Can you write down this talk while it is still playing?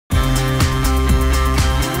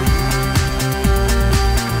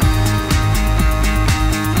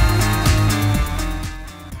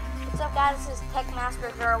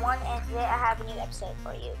everyone, and today I have a new episode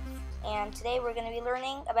for you. And today we're going to be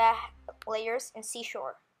learning about layers in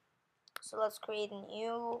Seashore. So let's create a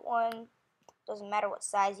new one. Doesn't matter what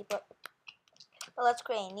size you put. But let's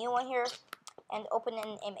create a new one here and open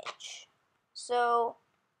an image. So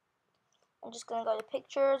I'm just going to go to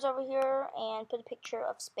pictures over here and put a picture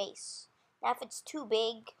of space. Now if it's too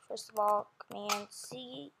big, first of all, Command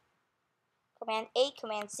C, Command A,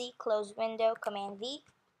 Command C, close window, Command V.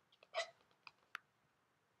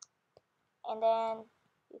 And then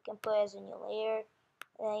you can put as a new layer.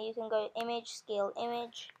 And then you can go to image, scale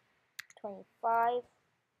image, 25,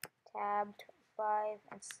 tab 25,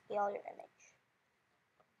 and scale your image.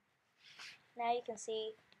 Now you can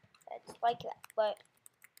see that it's like that. But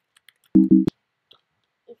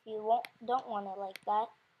if you don't want it like that,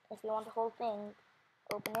 if you want the whole thing,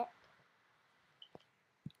 open it.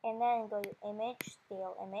 And then go to image,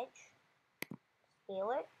 scale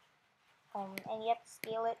it. And you have to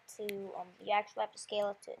scale it to, you actually have to scale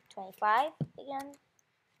it to 25 again.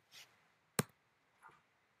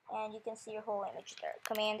 And you can see your whole image there.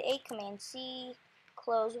 Command A, Command C,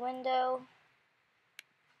 close window,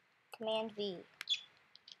 Command V.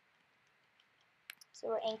 So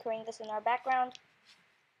we're anchoring this in our background.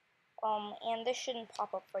 And this shouldn't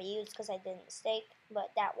pop up for you, it's because I did a mistake,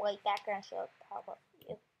 but that white background should pop up for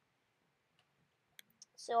you.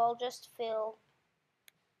 So I'll just fill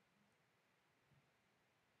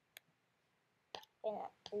in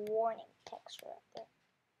a warning text right there.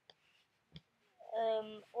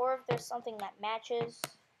 Or if there's something that matches,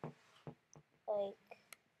 like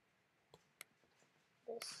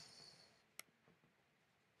this.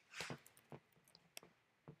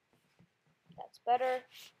 That's better.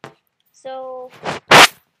 So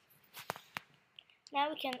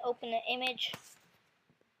now we can open the image.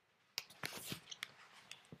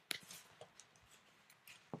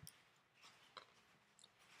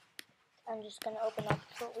 I'm just gonna open up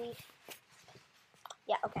quickly.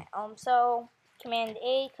 Yeah, okay. So Command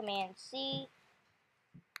A, Command C,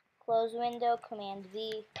 close window, Command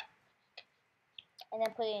V, and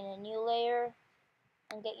then put in a new layer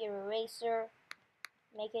and get your eraser.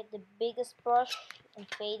 Make it the biggest brush in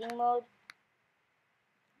fading mode,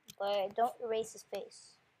 but don't erase his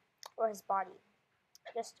face or his body.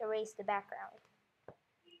 Just erase the background.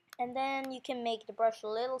 And then you can make the brush a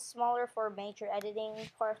little smaller for major editing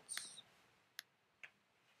parts.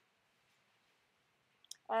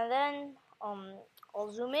 And then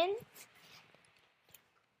I'll zoom in.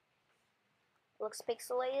 Looks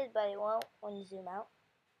pixelated, but it won't when you zoom out.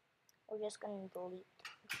 We're just going to delete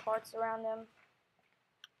parts around them.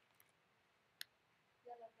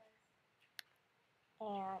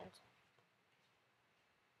 And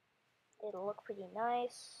it'll look pretty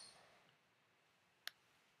nice.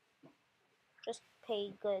 Just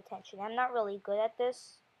pay good attention. I'm not really good at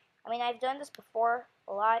this. I mean, I've done this before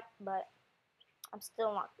a lot, but I'm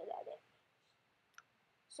still not good at it.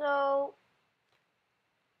 So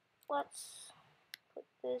let's put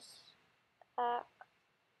this back.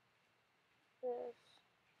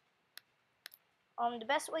 The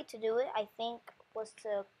best way to do it, I think, was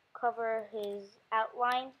to cover his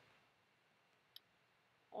outline,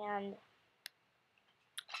 and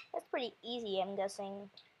that's pretty easy, I'm guessing.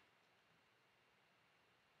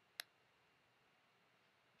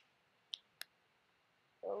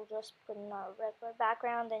 So just put in our regular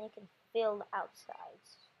background, then you can fill the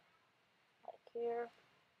outsides, like here.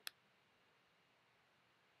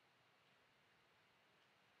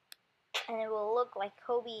 And it will look like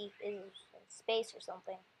Kobe is in space or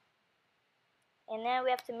something. And then we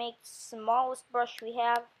have to make the smallest brush we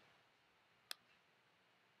have.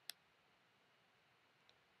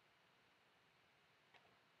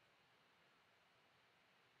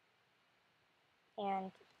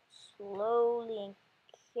 And slowly and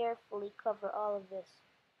carefully cover all of this.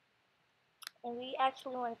 And we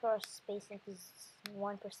actually want to put our spacing to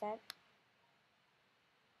 1%.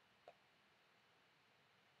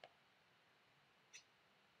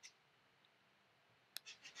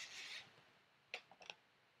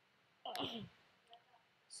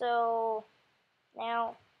 So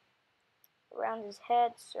now around his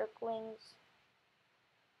head, circlings.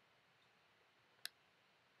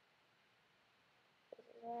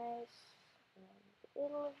 Nice. And the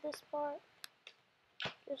middle of this part.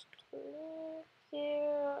 Just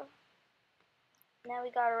here. Now we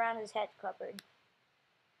got around his head covered.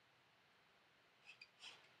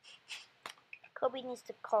 Kobe needs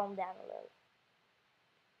to calm down a little.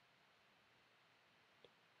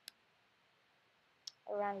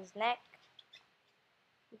 Around his neck,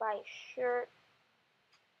 by his shirt,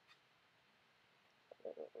 a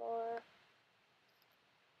little lower.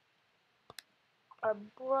 Our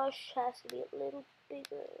brush has to be a little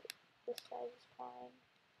bigger. This size is fine.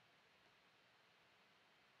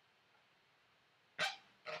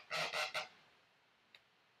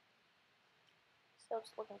 So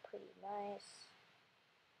it's looking pretty nice.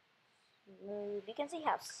 Smooth. You can see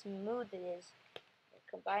how smooth it is.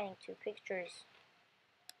 Combining two pictures.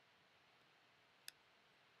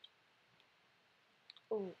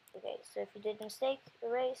 Ooh, okay, so if you did a mistake,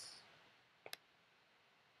 erase.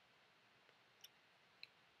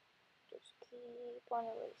 Just keep on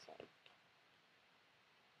erasing.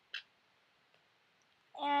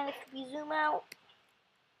 And if we zoom out,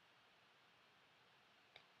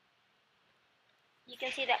 you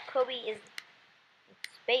can see that Kobe is in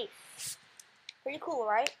space. Pretty cool,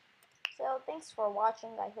 right? So thanks for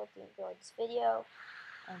watching. I hope you enjoyed this video.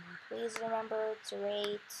 And please remember to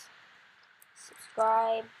rate,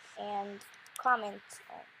 subscribe, and comment.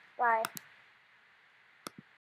 Bye.